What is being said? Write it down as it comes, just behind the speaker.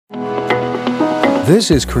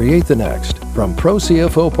This is Create the Next from Pro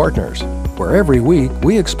CFO Partners, where every week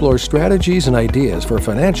we explore strategies and ideas for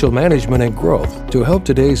financial management and growth to help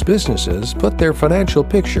today's businesses put their financial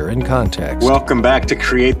picture in context. Welcome back to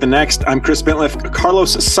Create the Next. I'm Chris Bentliff.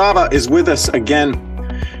 Carlos Sava is with us again.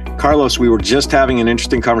 Carlos, we were just having an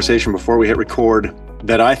interesting conversation before we hit record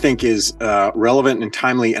that I think is relevant and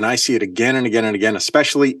timely, and I see it again and again and again,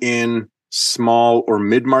 especially in small or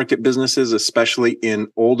mid-market businesses, especially in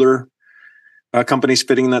older companies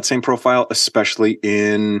fitting in that same profile, especially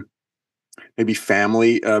in maybe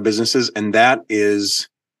family businesses. And that is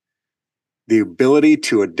the ability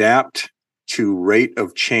to adapt to rate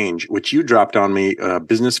of change, which you dropped on me,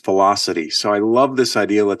 business velocity. So I love this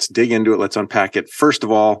idea. Let's dig into it. Let's unpack it. First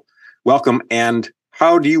of all, welcome. And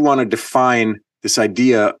how do you want to define this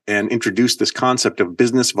idea and introduce this concept of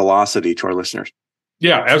business velocity to our listeners?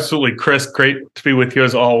 Yeah, absolutely. Chris, great to be with you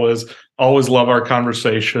as always. Always love our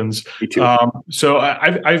conversations. Me too. So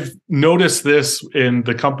I've noticed this in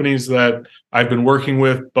the companies that I've been working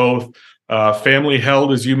with, both family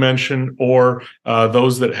held, as you mentioned, or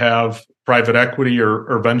those that have private equity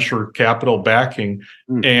or venture capital backing.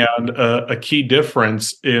 And a key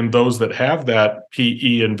difference in those that have that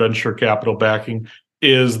PE and venture capital backing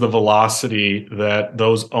is the velocity that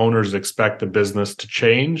those owners expect the business to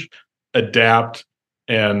change, adapt,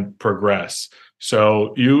 and progress.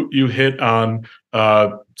 So you hit on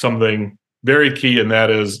something very key, and that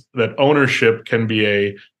is that ownership can be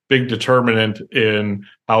a big determinant in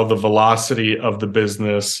how the velocity of the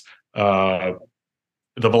business, the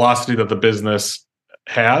velocity that the business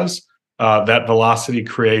has. That velocity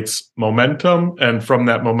creates momentum, and from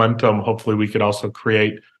that momentum, hopefully, we can also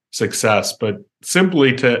create success. But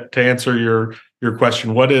simply to answer your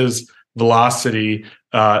question, what is velocity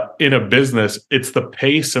in a business? It's the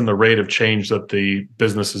pace and the rate of change that the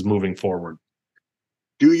business is moving forward.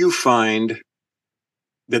 Do you find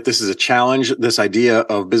that this is a challenge, this idea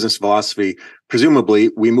of business velocity? Presumably,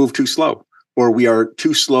 we move too slow, or we are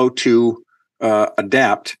too slow to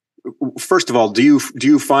adapt. First of all, do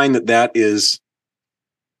you find that is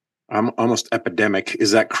almost epidemic?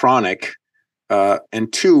 Is that chronic?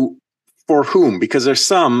 And two, for whom? Because there's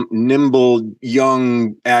some nimble,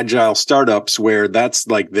 young, agile startups where that's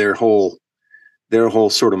like their whole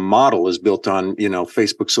sort of model is built on,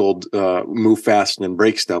 Facebook's old move fast and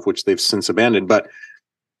break stuff, which they've since abandoned. But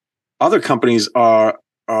other companies are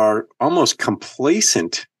almost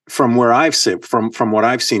complacent from where I've seen, from what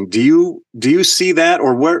I've seen. Do you see that,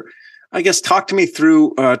 or where? I guess talk me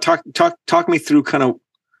through kind of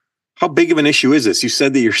how big of an issue is this? You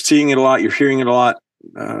said that you're seeing it a lot, you're hearing it a lot.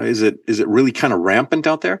 Is it really kind of rampant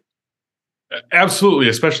out there? Absolutely,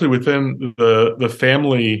 especially within the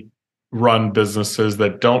family-run businesses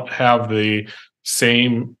that don't have the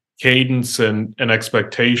same cadence and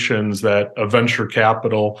expectations that a venture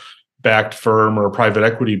capital-backed firm or a private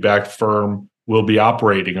equity-backed firm will be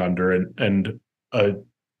operating under. And a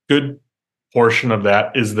good portion of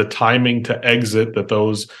that is the timing to exit that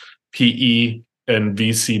those PE and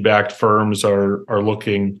VC-backed firms are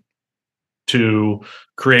looking to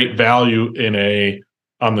create value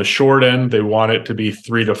on the short end. They want it to be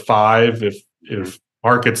 3 to 5. If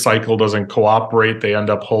market cycle doesn't cooperate, they end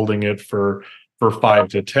up holding it for 5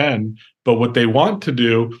 to 10. But what they want to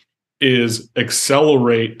do is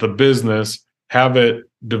accelerate the business, have it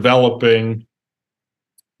developing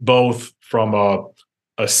both from a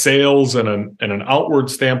sales and an outward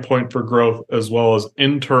standpoint for growth, as well as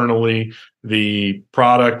internally the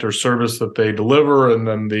product or service that they deliver, and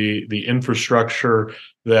then the infrastructure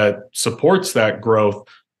that supports that growth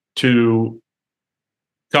to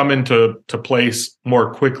come into place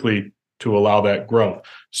more quickly to allow that growth.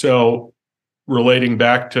 So relating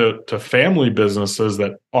back to family businesses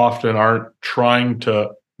that often aren't trying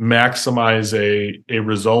to maximize a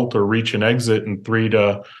result or reach an exit in 3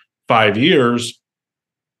 to 5 years,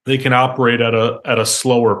 they can operate at a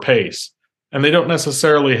slower pace. And they don't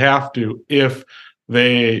necessarily have to if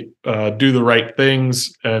they do the right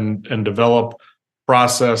things and develop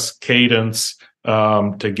process cadence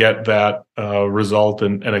to get that result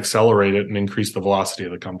and accelerate it and increase the velocity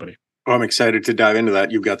of the company. Oh, I'm excited to dive into that.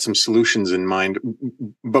 You've got some solutions in mind.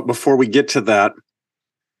 But before we get to that,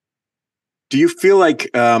 do you feel like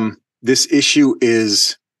this issue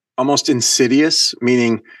is almost insidious,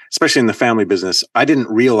 meaning, especially in the family business, I didn't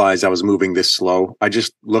realize I was moving this slow. I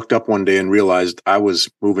just looked up one day and realized I was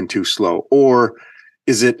moving too slow. Or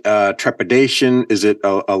is it trepidation? Is it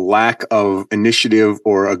a lack of initiative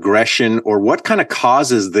or aggression? Or what kind of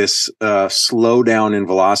causes this slowdown in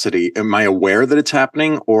velocity? Am I aware that it's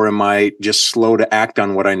happening, or am I just slow to act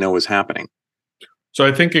on what I know is happening? So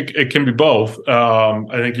I think it can be both.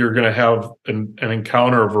 I think you're going to have an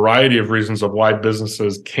encounter a variety of reasons of why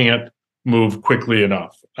businesses can't move quickly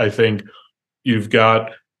enough. I think you've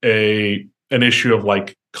got an issue of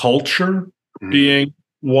like culture being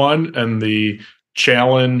one, and the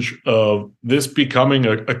challenge of this becoming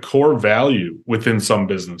a core value within some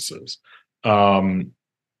businesses.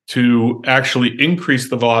 To actually increase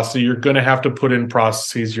the velocity, you're going to have to put in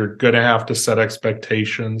processes. You're going to have to set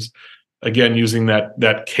expectations. Again, using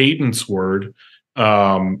that cadence word,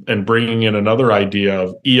 and bringing in another idea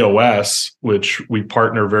of EOS, which we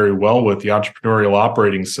partner very well with, the Entrepreneurial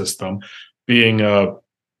Operating System, being a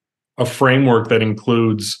framework that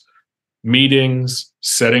includes meetings,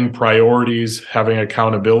 setting priorities, having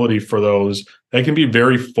accountability for those. That can be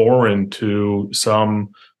very foreign to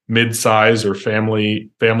some mid-size or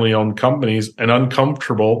family-owned companies, and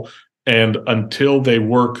uncomfortable. And until they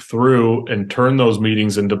work through and turn those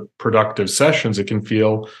meetings into productive sessions, it can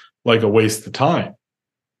feel like a waste of time.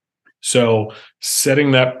 So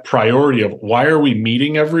setting that priority of why are we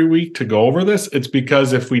meeting every week to go over this? It's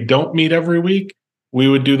because if we don't meet every week, we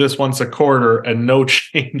would do this once a quarter, and no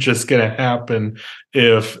change is going to happen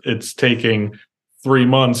if it's taking 3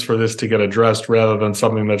 months for this to get addressed rather than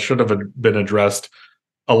something that should have been addressed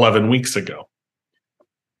 11 weeks ago.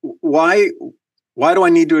 Why do I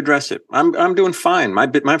need to address it? I'm doing fine.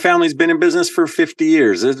 My family's been in business for 50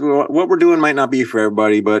 years. What we're doing might not be for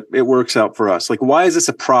everybody, but it works out for us. Like, why is this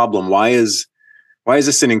a problem? Why is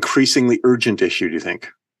this an increasingly urgent issue, do you think?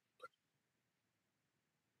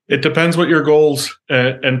 It depends what your goals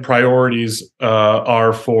and priorities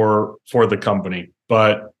are for the company.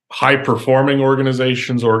 But high performing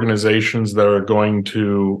organizations that are going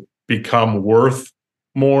to become worth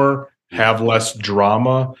more, have less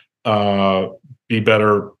drama, be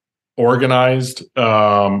better organized,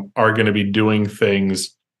 are going to be doing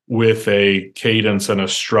things with a cadence and a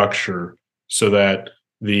structure so that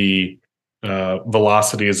the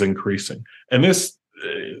velocity is increasing. And this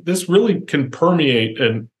really can permeate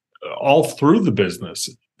and all through the business.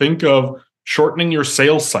 Think of shortening your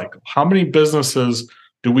sales cycle. How many businesses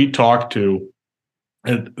do we talk to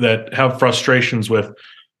that have frustrations with,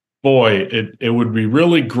 boy, it would be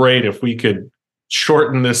really great if we could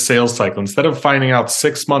shorten this sales cycle. Instead of finding out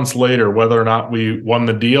 6 months later whether or not we won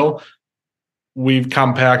the deal, we've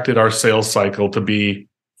compacted our sales cycle to be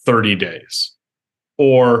 30 days.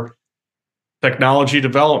 Or technology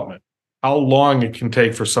development, how long it can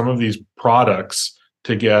take for some of these products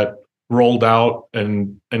to get rolled out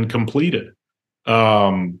and completed.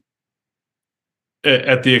 At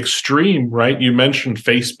the extreme, right? You mentioned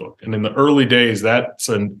Facebook, and in the early days, that's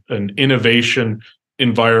an innovation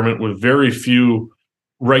environment with very few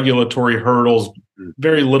regulatory hurdles,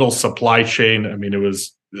 very little supply chain. I mean, it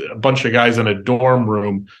was a bunch of guys in a dorm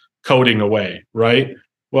room coding away, right?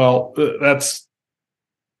 Well, that's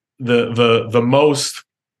the most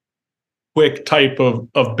quick type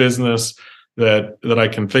of business that I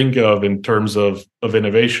can think of in terms of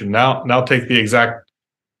innovation. Now take the exact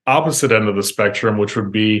opposite end of the spectrum, which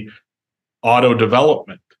would be auto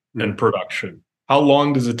development and production. How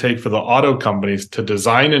long does it take for the auto companies to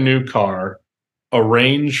design a new car,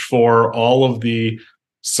 arrange for all of the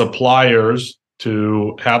suppliers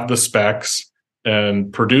to have the specs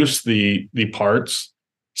and produce the parts,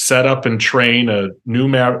 set up and train a new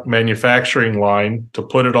manufacturing line to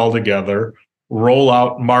put it all together, roll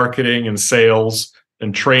out marketing and sales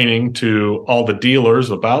and training to all the dealers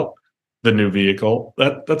about the new vehicle?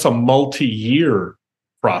 That's a multi-year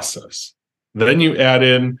process. Then you add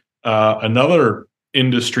in another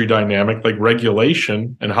industry dynamic like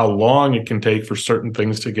regulation and how long it can take for certain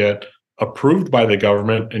things to get approved by the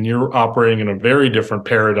government, and you're operating in a very different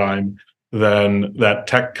paradigm than that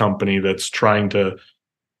tech company that's trying to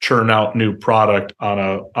churn out new product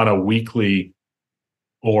on a weekly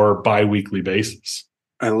or bi-weekly basis.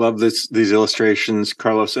 I love these illustrations,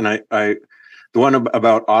 Carlos, and I the one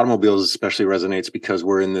about automobiles especially resonates because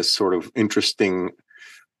we're in this sort of interesting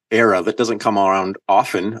era that doesn't come around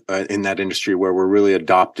often in that industry, where we're really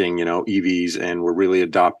adopting, EVs, and we're really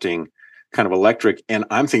adopting kind of electric. And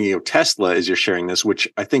I'm thinking of Tesla as you're sharing this, which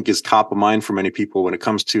I think is top of mind for many people when it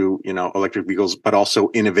comes to, electric vehicles, but also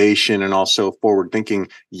innovation and also forward thinking.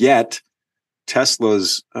 Yet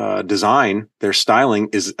Tesla's design, their styling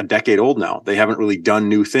is a decade old now. They haven't really done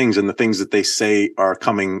new things, and the things that they say are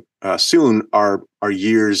coming soon are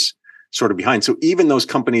years sort of behind. So even those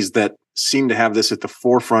companies that seem to have this at the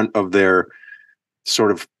forefront of their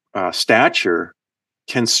sort of stature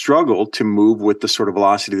can struggle to move with the sort of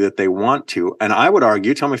velocity that they want to. And I would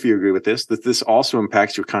argue, tell me if you agree with this, that this also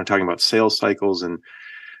impacts, you're kind of talking about sales cycles and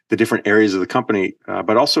the different areas of the company,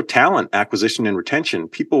 but also talent acquisition and retention.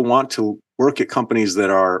 People want to work at companies that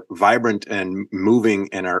are vibrant and moving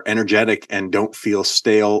and are energetic and don't feel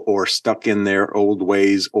stale or stuck in their old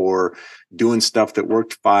ways or doing stuff that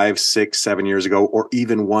worked 5, 6, 7 years ago, or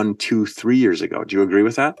even 1, 2, 3 years ago. Do you agree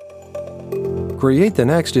with that? Create the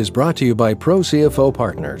Next is brought to you by Pro CFO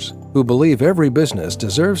Partners, who believe every business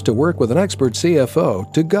deserves to work with an expert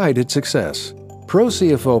CFO to guide its success. Pro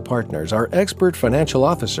CFO Partners are expert financial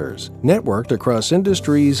officers networked across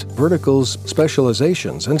industries, verticals,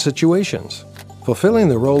 specializations, and situations. Fulfilling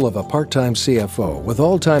the role of a part-time CFO with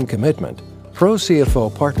all-time commitment, Pro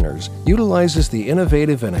CFO Partners utilizes the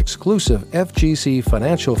innovative and exclusive FGC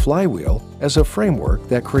Financial Flywheel as a framework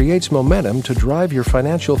that creates momentum to drive your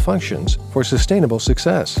financial functions for sustainable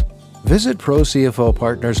success. Visit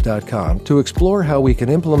ProCFOPartners.com to explore how we can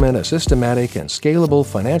implement a systematic and scalable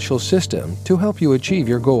financial system to help you achieve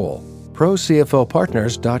your goal.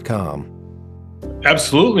 ProCFOPartners.com.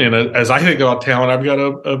 Absolutely. And as I think about talent, I've got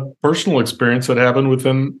a personal experience that happened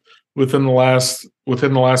within the last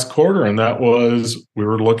quarter, and that was we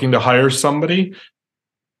were looking to hire somebody,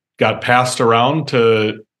 got passed around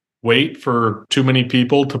to wait for too many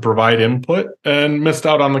people to provide input, and missed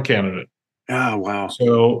out on the candidate. Oh, wow.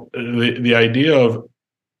 So the idea of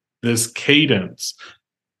this cadence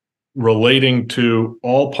relating to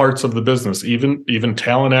all parts of the business, even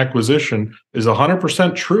talent acquisition, is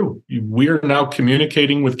 100% true. We are now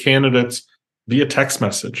communicating with candidates via text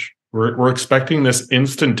message. We're expecting this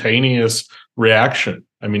instantaneous reaction.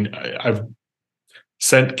 I mean, I've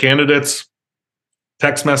sent candidates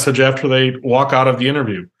text message after they walk out of the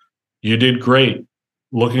interview. You did great.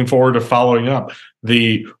 Looking forward to following up.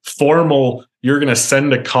 The formal, you're going to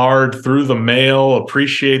send a card through the mail,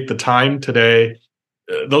 appreciate the time today.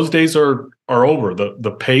 Those days are over.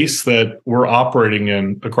 The pace that we're operating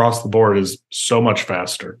in across the board is so much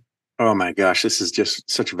faster. Oh my gosh, this is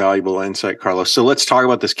just such valuable insight, Carlos. So let's talk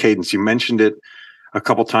about this cadence. You mentioned it a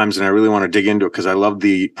couple times, and I really want to dig into it because I love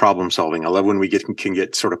the problem solving. I love when we can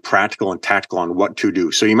get sort of practical and tactical on what to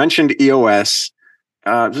do. So you mentioned EOS.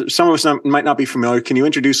 Some of us might not be familiar. Can you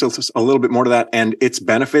introduce us a little bit more to that and its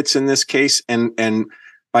benefits in this case? And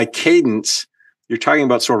by cadence, you're talking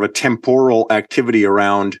about sort of a temporal activity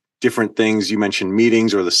around different things. You mentioned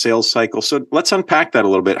meetings or the sales cycle. So let's unpack that a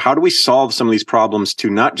little bit. How do we solve some of these problems to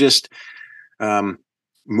not just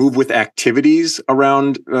move with activities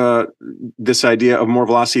around this idea of more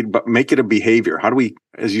velocity, but make it a behavior? How do we,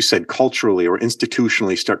 as you said, culturally or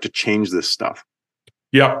institutionally start to change this stuff?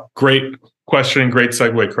 Yeah, great question. Great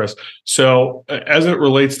segue, Chris. So as it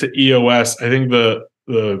relates to EOS, I think the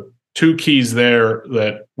two keys there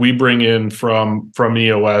that we bring in from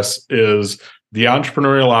EOS is the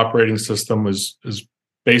entrepreneurial operating system is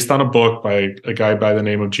based on a book by a guy by the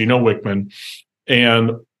name of Gino Wickman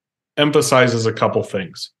and emphasizes a couple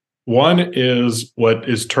things. One is what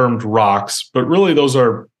is termed rocks, but really those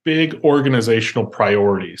are big organizational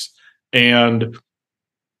priorities. And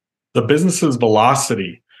the business's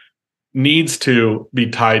velocity needs to be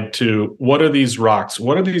tied to what are these rocks?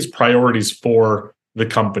 What are these priorities for the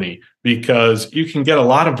company? Because you can get a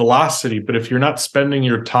lot of velocity, but if you're not spending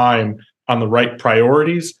your time on the right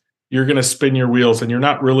priorities, you're going to spin your wheels and you're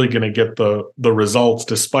not really going to get the results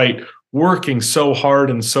despite working so hard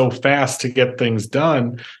and so fast to get things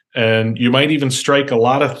done. And you might even strike a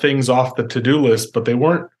lot of things off the to-do list, but they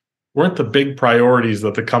weren't the big priorities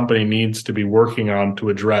that the company needs to be working on to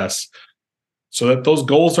address so that those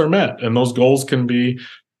goals are met. And those goals can be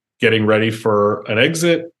getting ready for an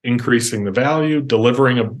exit, increasing the value,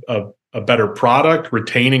 delivering a better product,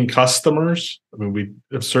 retaining customers. I mean, we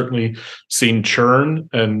have certainly seen churn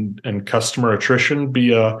and customer attrition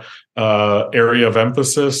be a area of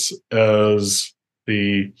emphasis as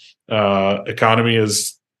the economy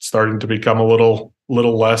is starting to become a little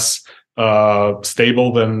less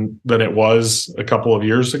stable than it was a couple of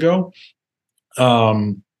years ago.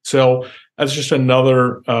 So that's just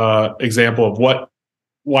another example of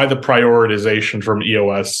why the prioritization from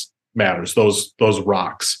EOS matters. Those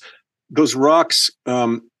rocks. Those rocks.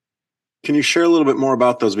 Can you share a little bit more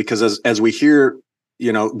about those? Because as we hear,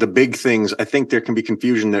 the big things, I think there can be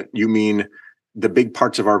confusion that you mean the big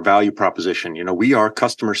parts of our value proposition. We are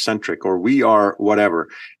customer centric, or we are whatever,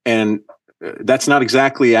 and that's not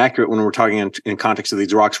exactly accurate when we're talking in context of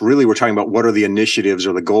these rocks. Really, we're talking about what are the initiatives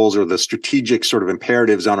or the goals or the strategic sort of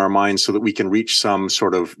imperatives on our minds so that we can reach some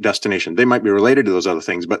sort of destination. They might be related to those other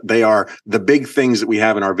things, but they are the big things that we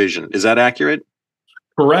have in our vision. Is that accurate?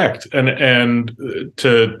 Correct. And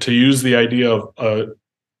to use the idea of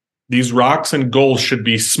these rocks and goals should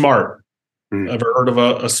be smart. Ever heard of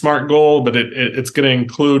a SMART goal? But it's going to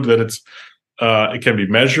include that it's it can be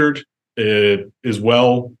measured, it is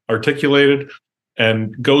well articulated,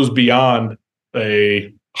 and goes beyond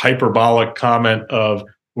a hyperbolic comment of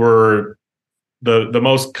we're the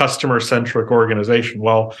most customer-centric organization.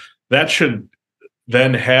 Well, that should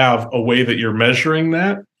then have a way that you're measuring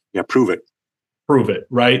that. Yeah, prove it,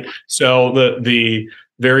 right? So the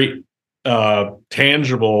very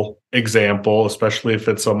tangible example, especially if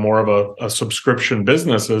it's a more of a subscription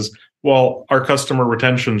business, is, well, our customer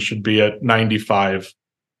retention should be at 95%.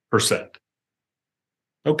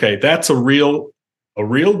 Okay, that's a real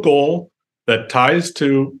goal that ties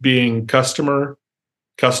to being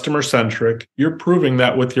customer-centric. You're proving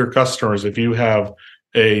that with your customers if you have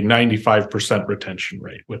a 95% retention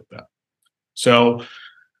rate with them. So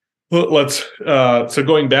so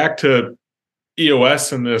going back to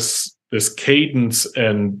EOS and this cadence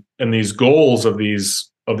and these goals of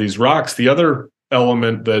these rocks, the other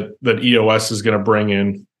element that EOS is going to bring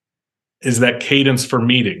in is that cadence for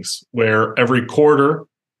meetings, where every quarter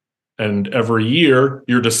and every year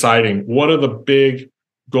you're deciding what are the big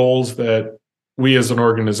goals that we as an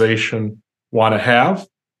organization want to have.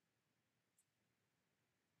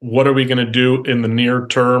 What are we going to do in the near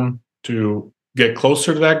term to get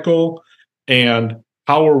closer to that goal? And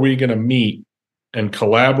how are we going to meet and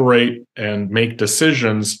collaborate and make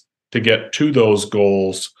decisions to get to those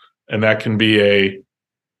goals? And that can be a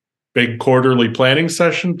big quarterly planning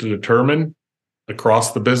session to determine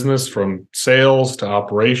across the business, from sales to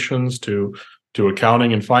operations to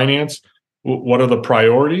accounting and finance, what are the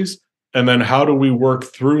priorities? And then how do we work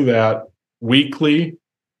through that weekly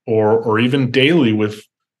or even daily with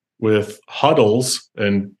huddles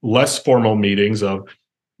and less formal meetings of,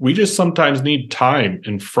 we just sometimes need time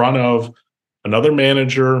in front of another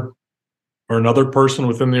manager or another person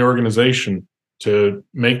within the organization to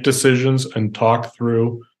make decisions and talk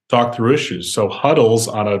through issues. So huddles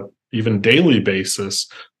on a even daily basis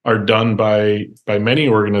are done by many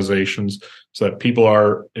organizations so that people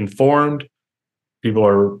are informed, people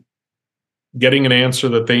are getting an answer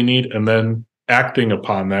that they need and then acting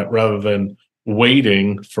upon that rather than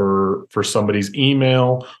waiting for somebody's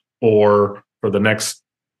email or for the next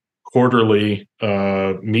quarterly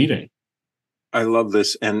meeting. I love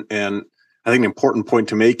this. And I think an important point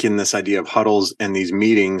to make in this idea of huddles and these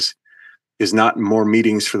meetings is not more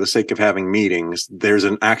meetings for the sake of having meetings. There's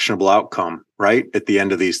an actionable outcome, right? At the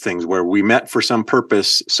end of these things where we met for some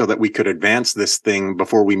purpose so that we could advance this thing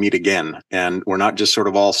before we meet again. And we're not just sort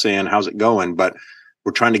of all saying, how's it going? But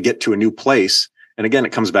we're trying to get to a new place. And again,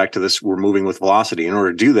 it comes back to this, we're moving with velocity. In order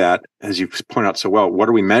to do that, as you point out so well, what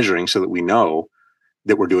are we measuring so that we know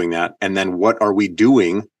that we're doing that? And then what are we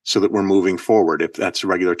doing so that we're moving forward, if that's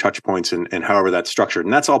regular touch points and however that's structured?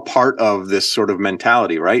 And that's all part of this sort of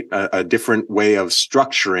mentality, right? A different way of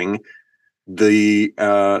structuring the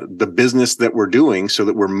business that we're doing so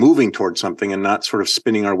that we're moving towards something and not sort of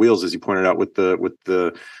spinning our wheels, as you pointed out with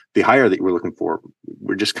the hire that you were looking for.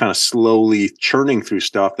 We're just kind of slowly churning through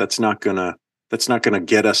stuff that's not gonna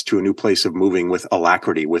get us to a new place of moving with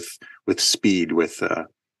alacrity, with speed, with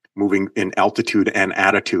moving in altitude and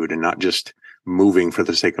attitude, and not just moving for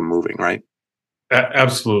the sake of moving, right?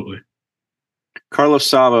 Absolutely. Carlos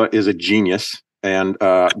Sava is a genius, and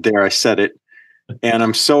there I said it. And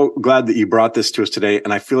I'm so glad that you brought this to us today.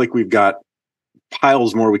 And I feel like we've got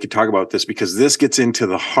piles more we could talk about this, because this gets into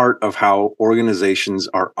the heart of how organizations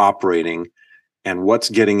are operating and what's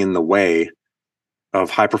getting in the way of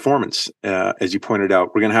high performance. As you pointed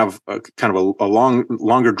out, we're going to have a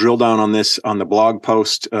longer drill down on this on the blog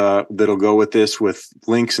post that'll go with this, with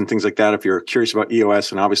links and things like that. If you're curious about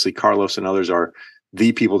EOS, and obviously Carlos and others are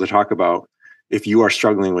the people to talk about if you are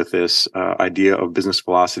struggling with this idea of business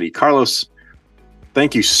velocity. Carlos,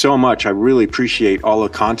 thank you so much. I really appreciate all the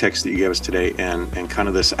context that you gave us today and kind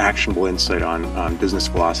of this actionable insight on business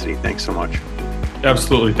velocity. Thanks so much.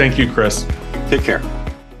 Absolutely. Thank you, Chris. Take care.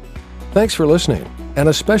 Thanks for listening, and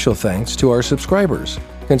a special thanks to our subscribers.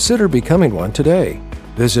 Consider becoming one today.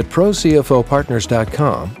 Visit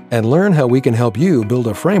ProCFOPartners.com and learn how we can help you build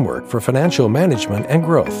a framework for financial management and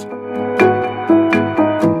growth.